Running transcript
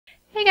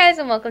Hey guys,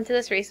 and welcome to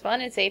this respawn.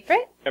 It's April.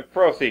 And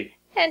prothe.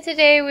 And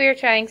today we are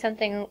trying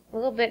something a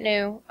little bit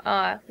new.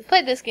 We've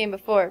played this game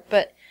before,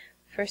 but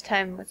first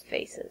time with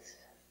faces.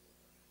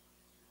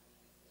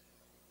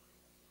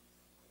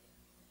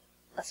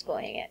 Us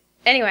playing it.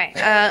 Anyway,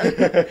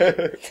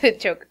 it's a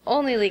joke.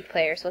 Only League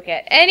players will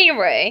get.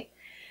 Anyway,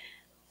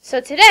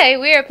 so today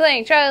we are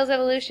playing Trials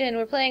Evolution.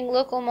 We're playing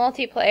local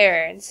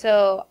multiplayer, and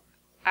so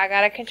I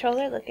got a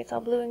controller. Look, it's all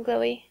blue and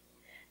glowy.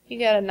 You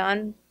got a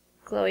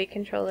non-glowy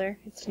controller.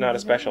 It's not a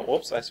special.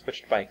 Whoops, I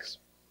switched bikes.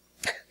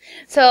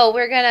 So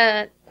we're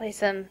gonna play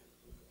some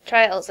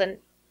Trials, and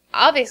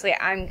obviously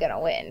I'm gonna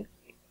win,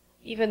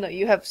 even though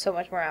you have so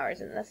much more hours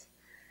in this.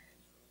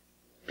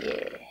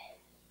 Yeah.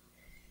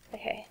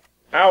 Okay.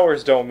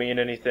 Hours don't mean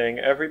anything.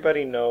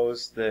 Everybody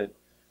knows that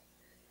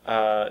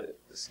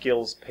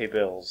skills pay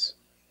bills.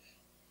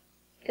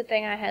 Good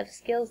thing I have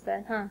skills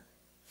then,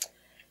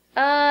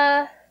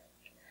 huh?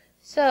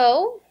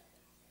 So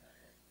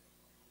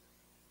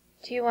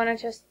do you want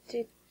to just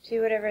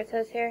do whatever it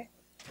says here?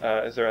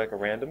 Is there like a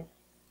random?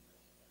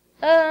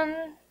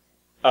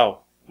 Oh,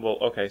 well,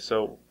 okay,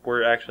 so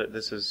we're actually,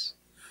 this is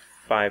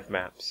 5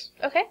 maps.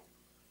 okay.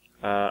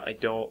 I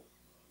don't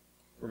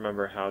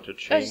remember how to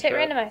change Oh, just hit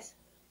that. randomize.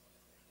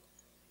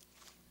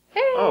 Hey!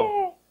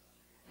 Oh.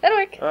 That'll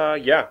work.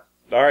 Yeah.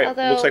 Alright,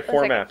 Although, looks like 4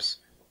 1 second. maps.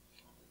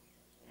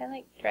 Can I,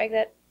 like, drag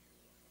that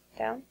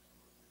down?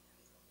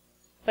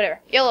 Whatever.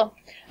 YOLO.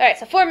 Alright,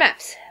 so 4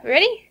 maps.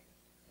 Ready?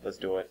 Let's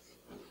do it.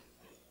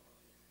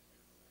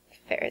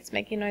 Ferret's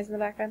making noise in the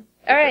background.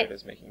 Okay, Alright. it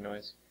is making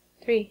noise.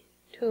 3,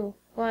 2,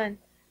 1.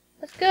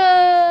 Let's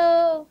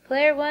go!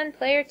 Player 1,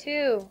 player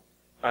 2.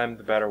 I'm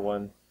the better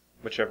one,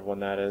 whichever one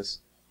that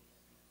is.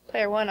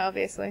 Player 1,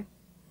 obviously.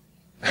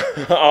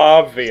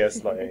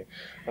 Obviously.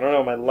 I don't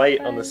know, my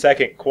light on the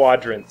second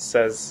quadrant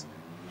says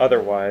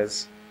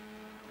otherwise.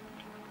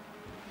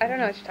 I don't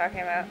know what you're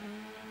talking about.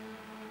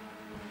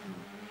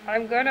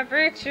 I'm gonna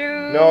beat you!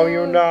 No,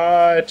 you're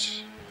not!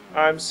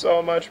 I'm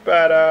so much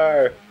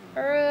better!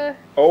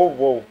 Oh,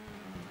 whoa.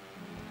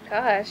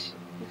 Gosh,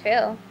 you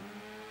fail.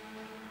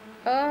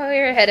 Oh,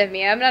 you're ahead of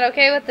me. I'm not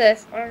okay with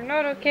this. I'm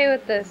not okay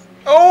with this.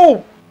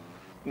 Oh!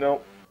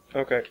 No.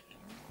 Okay.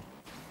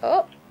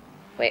 Oh!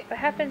 Wait, what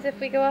happens if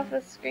we go off the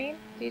screen?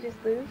 Do you just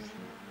lose?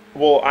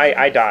 Well,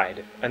 I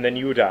died, and then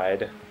you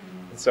died.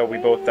 And so we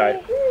both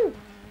died.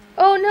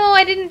 Oh no,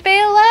 I didn't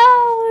bail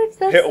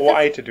out! Hit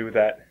Y to do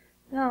that.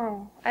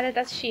 No,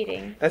 that's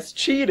cheating. That's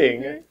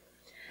cheating! Mm-hmm.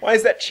 Why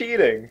is that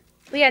cheating?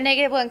 We got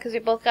 -1 because we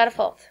both got a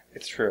fault.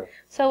 It's true.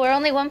 So we're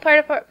only one point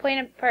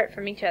apart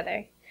from each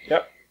other.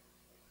 Yep.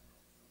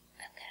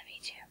 I'm gonna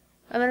beat you.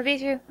 I'm gonna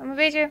beat you. I'm gonna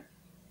beat you.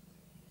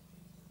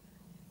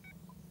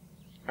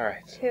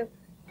 Alright. 2,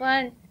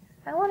 1.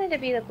 I wanted to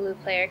be the blue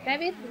player. Can I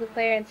be the blue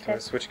player Can I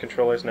instead? switch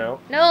controllers now?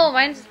 No,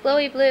 mine's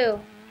glowy blue.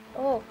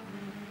 Oh,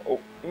 Oh.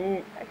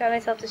 I got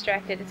myself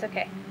distracted. It's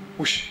okay.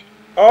 Whoosh.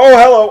 Oh,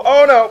 hello!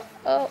 Oh, no!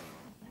 Oh,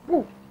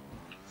 Ooh.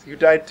 So you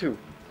died too.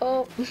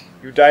 oh,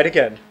 You died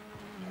again.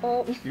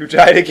 oh. You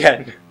died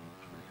again.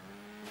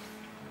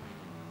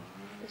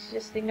 Let's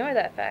just ignore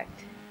that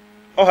fact.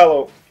 Oh,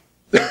 hello.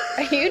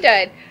 You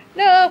died.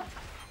 No!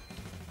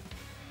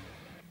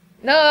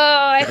 No,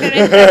 I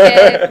finished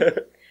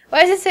second.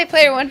 Why does it say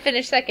player 1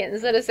 finished second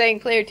instead of saying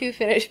player 2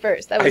 finished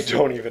first? That I was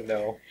don't even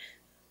know.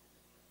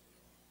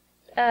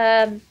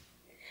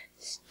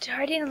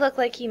 starting to look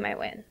like he might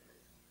win.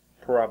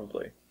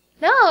 Probably.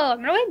 No,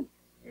 I'm gonna win.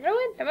 I'm gonna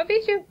win. I'm gonna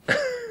beat you.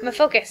 I'm gonna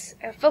focus.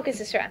 I gotta focus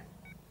this round.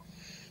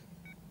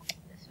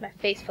 This is my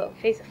face of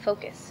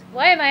focus.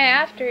 Why am I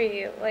after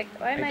you? Like,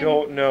 why am I? I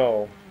don't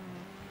know.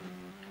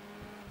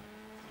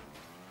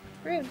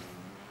 Rude.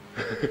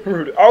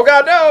 Rude. Oh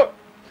god, no!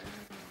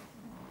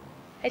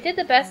 I did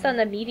the best on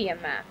the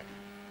medium map.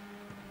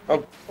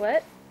 Oh.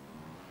 What?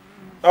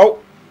 Oh!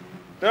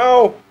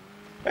 No!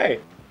 Hey,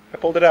 I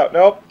pulled it out.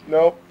 Nope,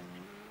 nope.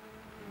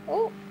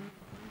 Oh.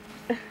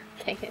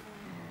 Dang it.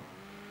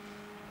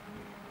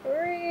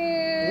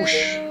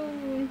 Whoosh.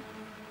 Rude.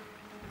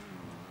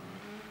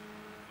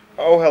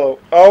 Oh, hello.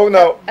 Oh,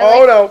 no. I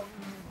Oh, no.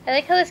 I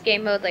like how this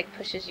game mode like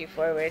pushes you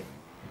forward.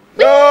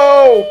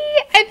 No!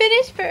 Whee! I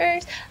finished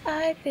first.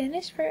 I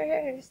finished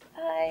first.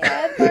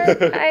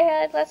 I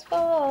had less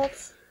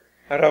faults.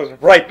 And I was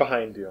right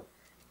behind you.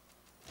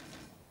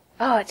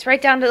 Oh, it's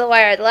right down to the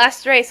wire. The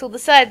last race will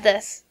decide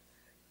this.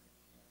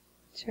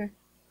 Sure.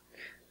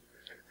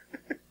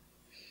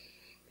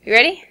 You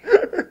ready?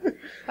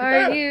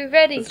 Are you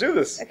ready? Let's do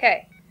this.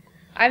 Okay.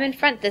 I'm in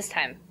front this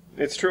time.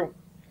 It's true,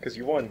 because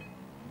you won.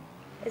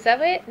 Is that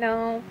way?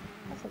 No.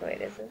 That's not the way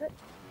it is it?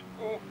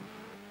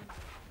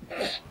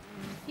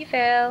 You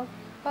fail.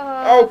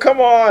 Oh, come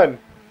on!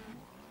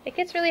 It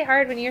gets really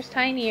hard when yours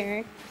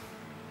tinier.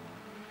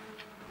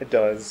 It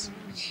does.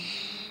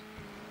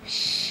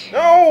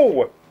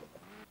 No!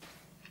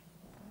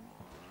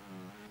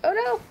 Oh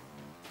no!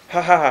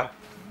 Ha ha ha.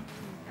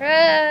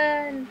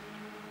 Run!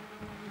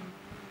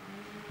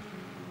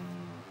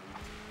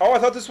 Oh, I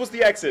thought this was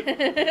the exit.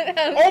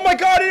 Oh my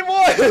god, it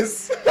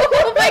was!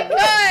 Oh my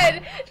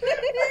god!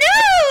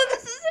 No!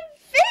 This isn't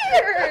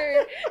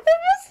fair! That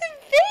wasn't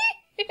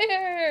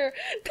fair.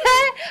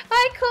 That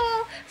I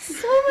call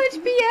so much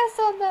BS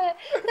on that.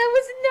 That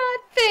was not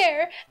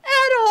fair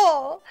at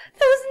all.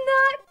 That was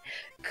not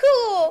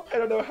cool. I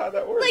don't know how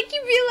that works. Like,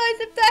 you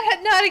realize if that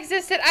had not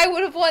existed, I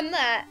would have won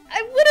that.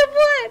 I would have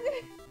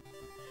won.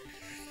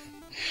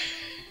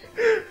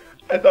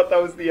 I thought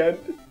that was the end.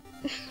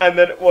 And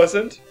then it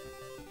wasn't.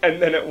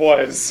 And then it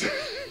was.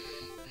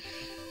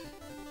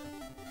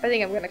 I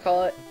think I'm gonna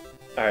call it.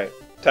 Alright,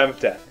 time of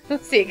death.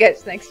 See you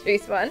guys next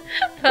respawn.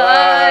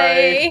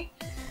 Bye. Bye.